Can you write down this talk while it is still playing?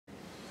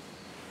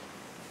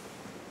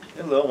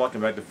Hello,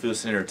 welcome back to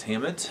Foods and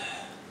Entertainment.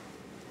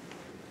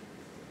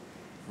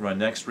 For my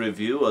next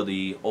review of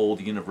the old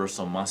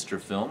Universal Monster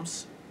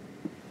films,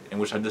 in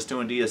which I'm just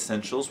doing the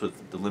essentials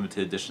with the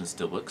limited edition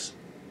steelbooks.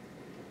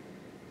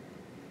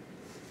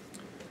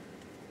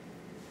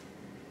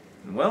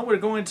 Well, we're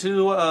going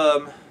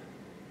to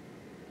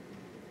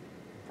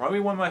probably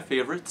one of my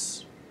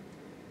favorites.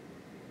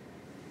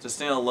 It's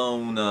a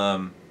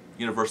standalone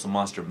Universal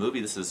Monster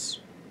movie. This is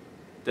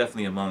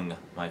definitely among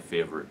my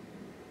favorite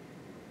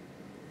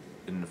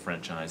in the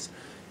franchise.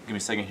 Give me a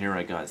second here,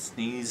 I gotta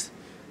sneeze.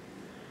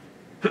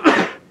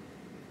 Yeah,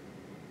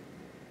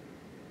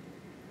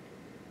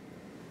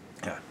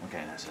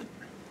 okay, that's it.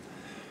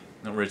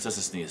 Don't worry, it's just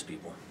a sneeze,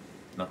 people.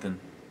 Nothing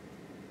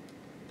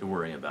to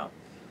worry about.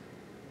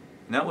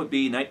 And that would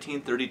be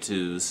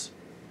 1932's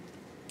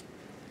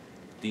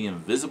The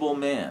Invisible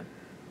Man.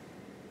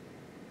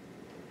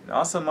 And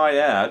also might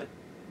add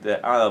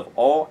that out of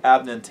all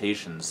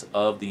adaptations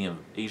of the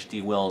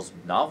H.G. Wells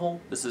novel,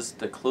 this is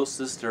the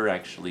closest there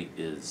actually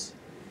is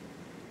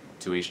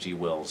to H.G.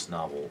 Wells'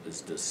 novel,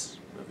 is this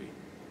movie.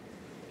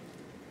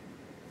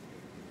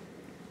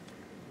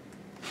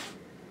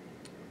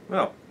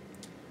 Well,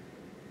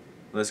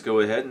 let's go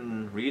ahead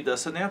and read the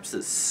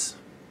synopsis.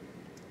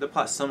 The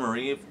plot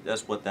summary,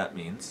 that's what that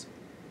means.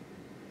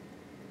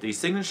 The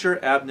signature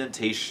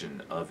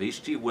adaptation of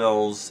H.G.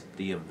 Wells'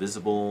 The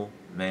Invisible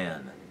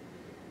Man.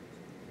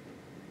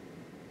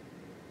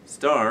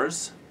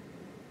 Stars: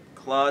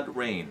 Claude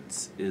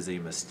Rains is a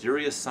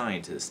mysterious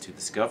scientist who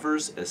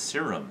discovers a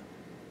serum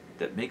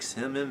that makes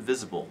him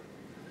invisible.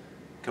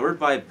 Covered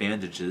by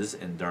bandages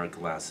and dark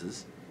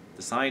glasses,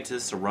 the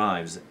scientist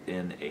arrives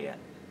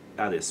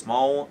at a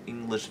small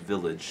English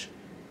village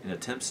and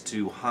attempts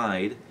to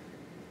hide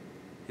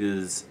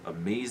his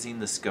amazing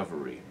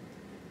discovery.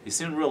 He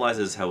soon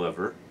realizes,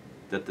 however,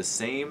 that the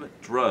same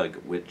drug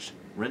which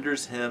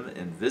renders him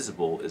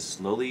invisible is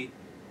slowly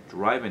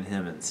driving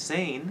him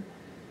insane,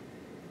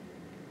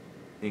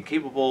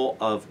 incapable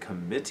of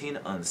committing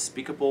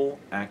unspeakable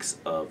acts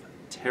of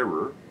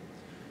terror.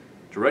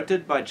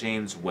 Directed by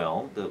James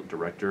Whale, the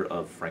director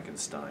of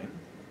Frankenstein.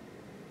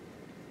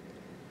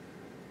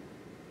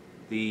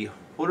 The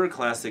horror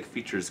classic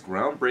features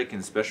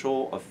groundbreaking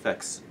special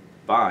effects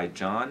by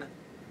John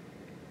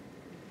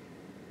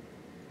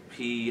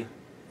P.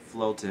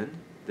 Floten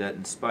that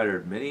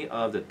inspired many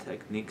of the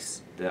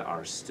techniques that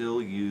are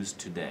still used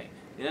today.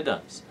 And it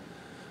does.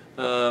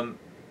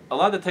 A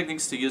lot of the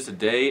techniques to use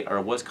today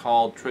are what's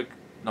called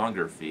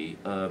tricknography.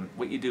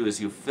 What you do is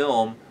you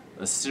film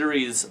a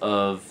series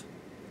of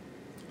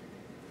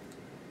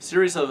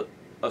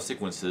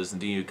sequences, and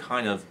then you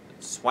kind of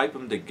swipe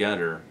them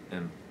together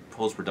in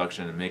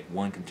post-production and make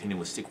one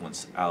continuous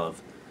sequence out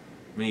of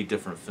many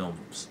different film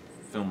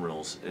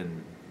reels,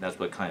 and that's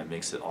what kind of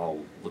makes it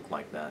all look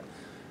like that.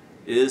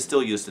 It is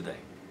still used today.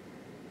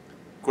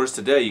 Of course,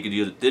 today you could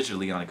use it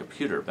digitally on a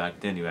computer. Back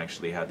then you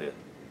actually had to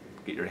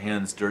get your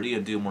hands dirty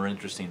and do more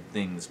interesting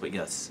things, but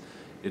yes,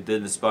 it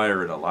did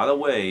inspire in a lot of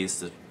ways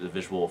the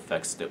visual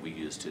effects that we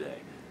use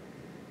today,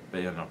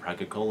 but on a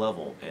practical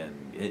level,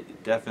 and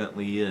it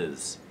definitely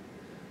is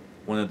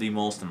one of the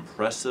most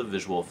impressive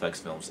visual effects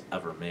films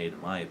ever made,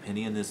 in my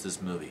opinion, is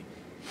this movie.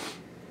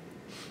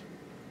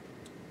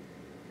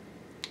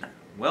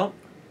 Well,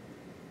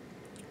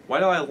 why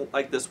do I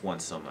like this one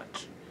so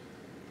much?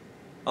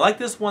 I like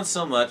this one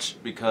so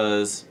much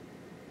because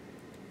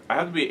I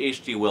have to be an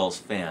H.G. Wells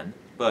fan,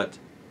 but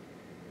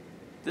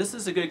this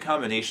is a good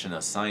combination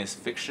of science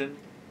fiction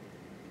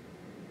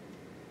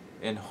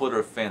and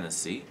horror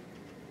fantasy,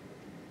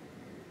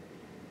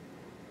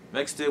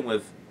 mixed in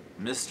with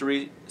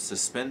mystery,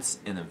 suspense,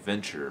 and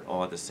adventure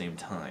all at the same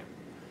time.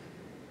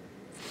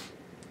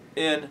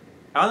 And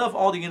out of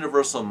all the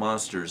Universal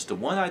monsters, the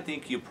one I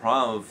think you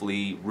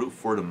probably root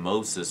for the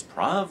most is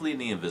probably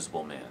the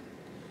Invisible Man.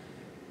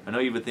 I know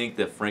you would think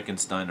that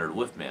Frankenstein or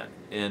Wolfman,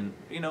 and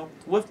you know,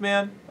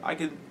 Wolfman I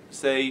can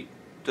say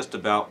just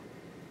about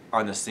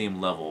on the same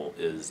level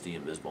as the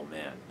Invisible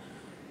Man.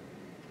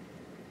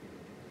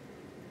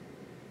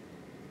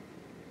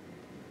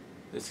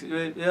 It's,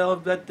 you know,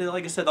 but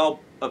like I said,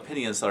 all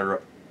opinions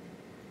are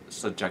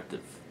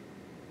subjective.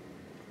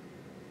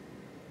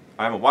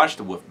 I haven't watched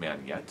The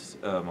Wolfman yet.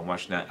 I'm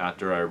watching that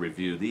after I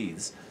review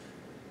these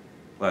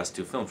last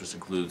two films, which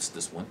includes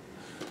this one.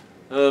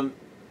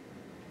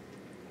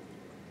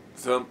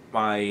 So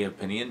my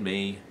opinion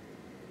may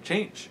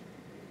change.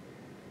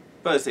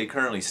 But as it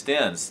currently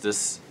stands,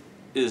 this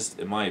is,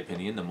 in my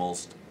opinion, the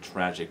most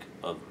tragic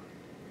of them.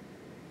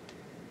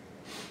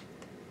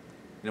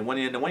 And when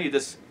you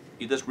just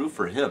root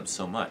for him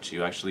so much.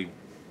 You actually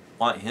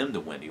want him to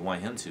win. You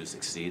want him to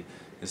succeed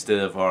instead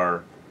of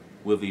our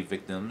would-be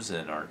victims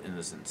and our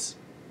innocent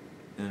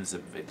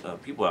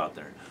people out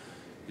there.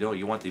 You know,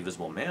 you want the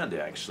Invisible Man to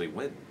actually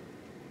win.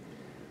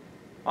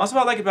 Also,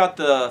 what I like about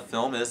the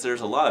film is there's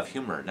a lot of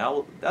humor.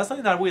 Now, that's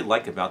something that I really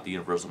like about the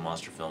Universal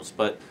Monster films,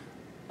 but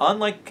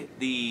unlike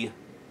the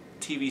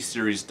TV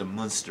series The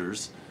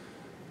Munsters,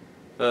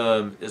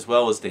 as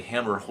well as the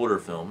Hammer horror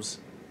films,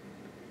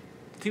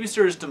 TV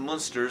series The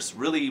Munsters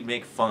really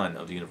make fun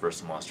of the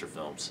Universal Monster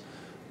films.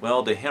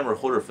 Well, the Hammer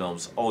Horror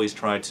films always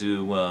try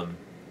to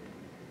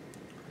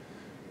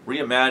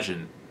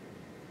reimagine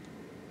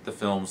the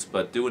films,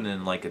 but do it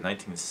in like a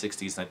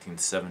 1960s,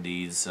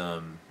 1970s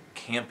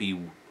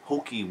campy,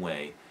 hokey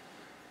way.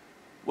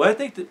 What I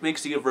think that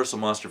makes the Universal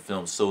Monster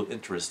films so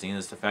interesting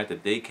is the fact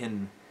that they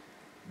can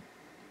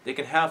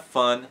have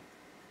fun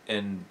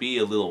and be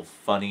a little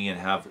funny and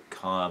have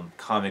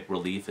comic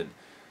relief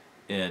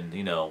and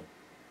you know,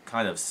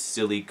 kind of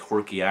silly,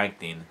 quirky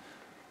acting,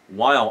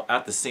 while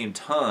at the same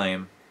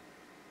time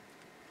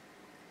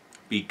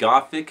be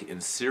gothic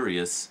and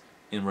serious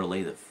and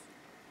relative,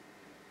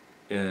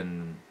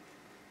 and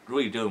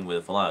really doing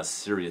with a lot of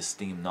serious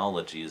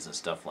themologies and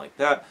stuff like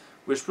that,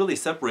 which really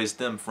separates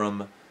them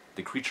from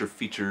the creature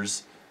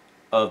features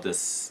of the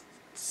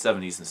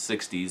 70s and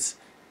 60s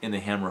in the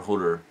Hammer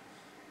horror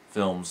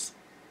films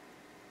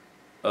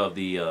of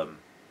the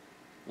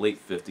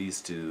late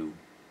 50s to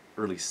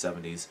early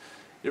 70s.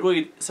 It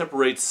really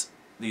separates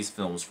these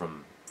films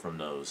from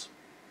those.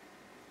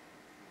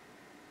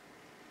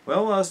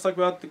 Well, let's talk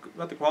about the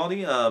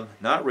quality.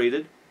 Not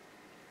rated.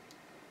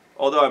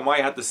 Although I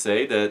might have to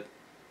say that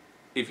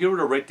if you were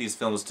to rate these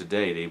films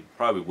today, they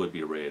probably would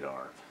be rated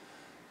R.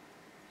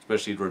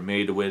 Especially if they were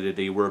made the way that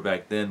they were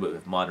back then, but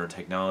with modern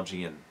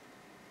technology and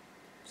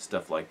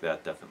stuff like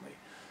that, definitely.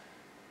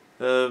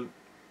 Shot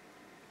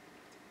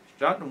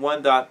in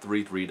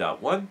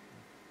 1.33.1,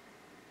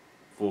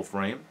 full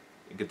frame.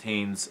 It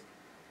contains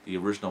the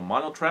original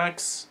mono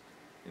tracks,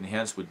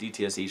 enhanced with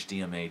DTS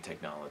HDMA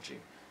technology.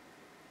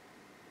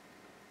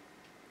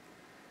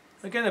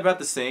 Again, about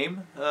the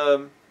same.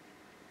 Some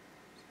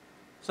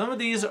of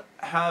these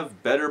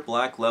have better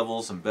black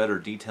levels and better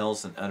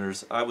details than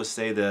others. I would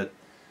say that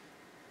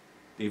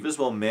The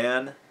Invisible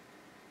Man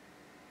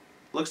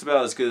looks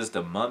about as good as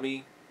The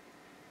Mummy.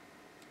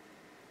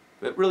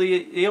 But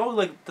really, they all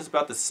like just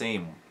about the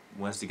same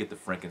once you get to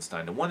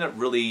Frankenstein. The one that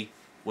really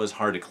was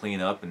hard to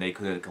clean up, and they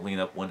could clean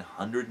up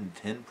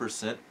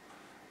 110%,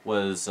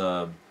 was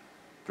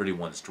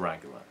 31's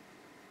Dracula.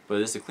 But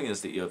it's the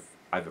cleanest that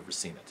I've ever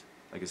seen it.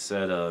 Like I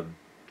said,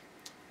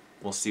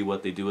 we'll see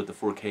what they do with the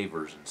 4K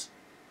versions.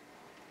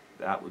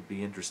 That would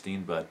be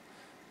interesting, but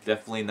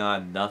definitely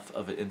not enough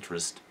of an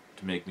interest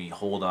to make me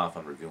hold off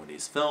on reviewing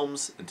these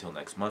films until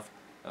next month.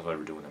 That's why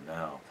we're doing them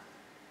now.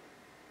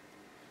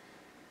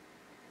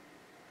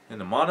 And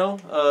the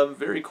mono,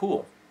 very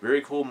cool.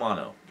 Very cool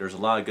mono. There's a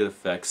lot of good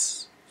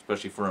effects,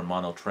 especially for a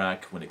mono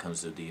track when it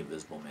comes to The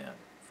Invisible Man,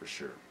 for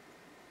sure.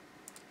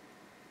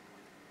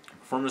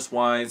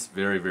 Performance-wise,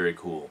 very, very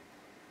cool.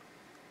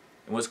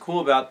 And what's cool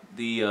about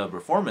the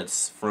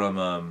performance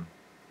from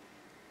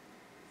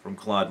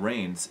Claude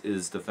Rains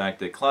is the fact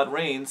that Claude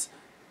Rains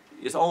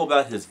is all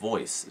about his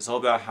voice. It's all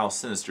about how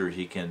sinister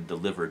he can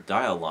deliver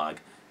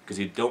dialogue, because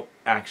you don't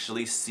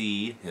actually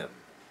see him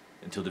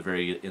until the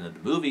very end of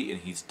the movie,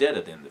 and he's dead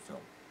at the end of the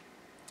film.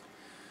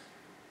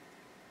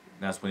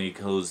 And that's when he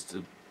goes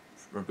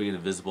from being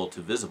invisible to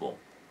visible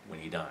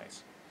when he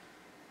dies.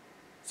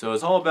 So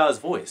it's all about his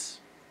voice,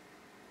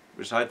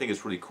 which I think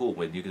is really cool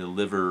when you can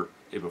deliver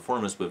a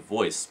performance with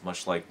voice,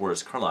 much like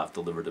Boris Karloff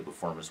delivered a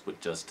performance with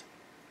just,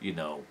 you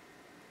know,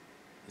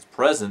 his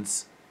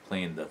presence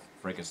playing the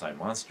Frankenstein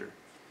monster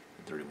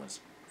in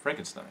 31's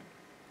Frankenstein.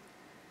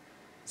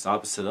 It's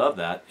opposite of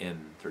that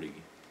in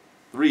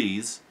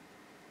 1933's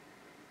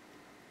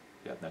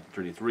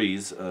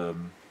The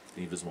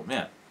Invisible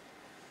Man.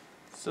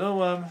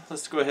 So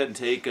let's go ahead and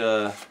take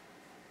the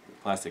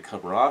plastic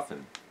cover off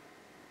and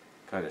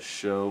kind of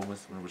show what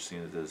we're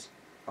seeing it is.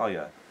 Oh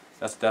yeah,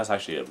 that's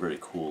actually a very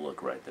cool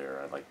look right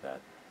there. I like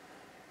that.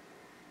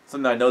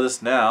 Something I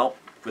noticed now,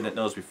 but didn't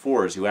notice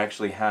before, is you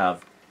actually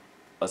have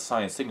a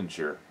signed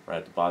signature right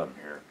at the bottom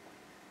here.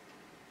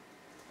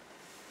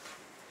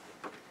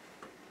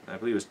 I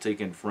believe it was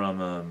taken from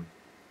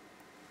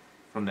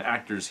the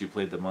actors who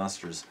played the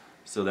monsters.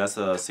 So that's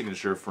a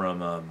signature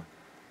from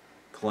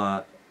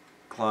Claude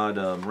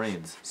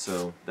Rains.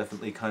 So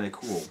definitely kind of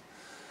cool.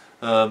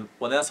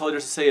 Well, that's all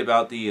there's to say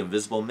about The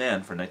Invisible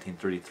Man for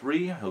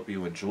 1933. I hope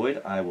you enjoyed.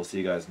 I will see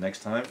you guys next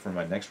time for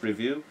my next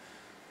review.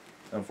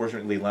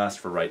 Unfortunately, last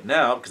for right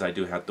now, because I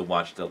do have to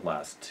watch the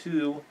last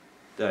two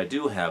that I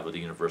do have of the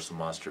Universal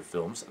Monster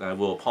films. And I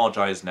will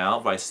apologize now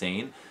by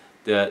saying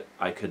that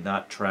I could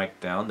not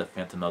track down the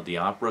Phantom of the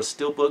Opera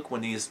steelbook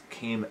when these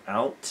came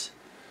out,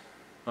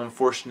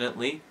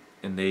 unfortunately,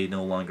 and they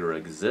no longer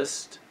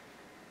exist.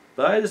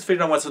 But I just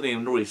figured I want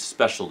something really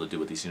special to do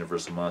with these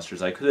Universal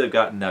Monsters. I could have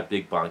gotten that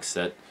big box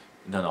set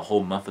and done a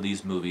whole month of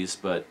these movies,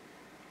 but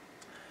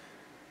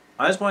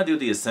I just want to do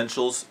the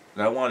essentials,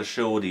 and I want to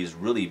show these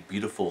really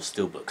beautiful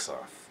steelbooks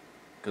off,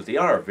 because they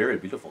are very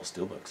beautiful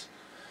steelbooks.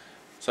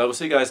 So I will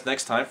see you guys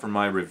next time for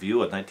my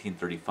review of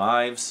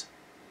 1935's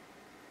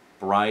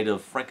Bride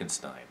of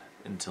Frankenstein.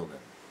 Until then.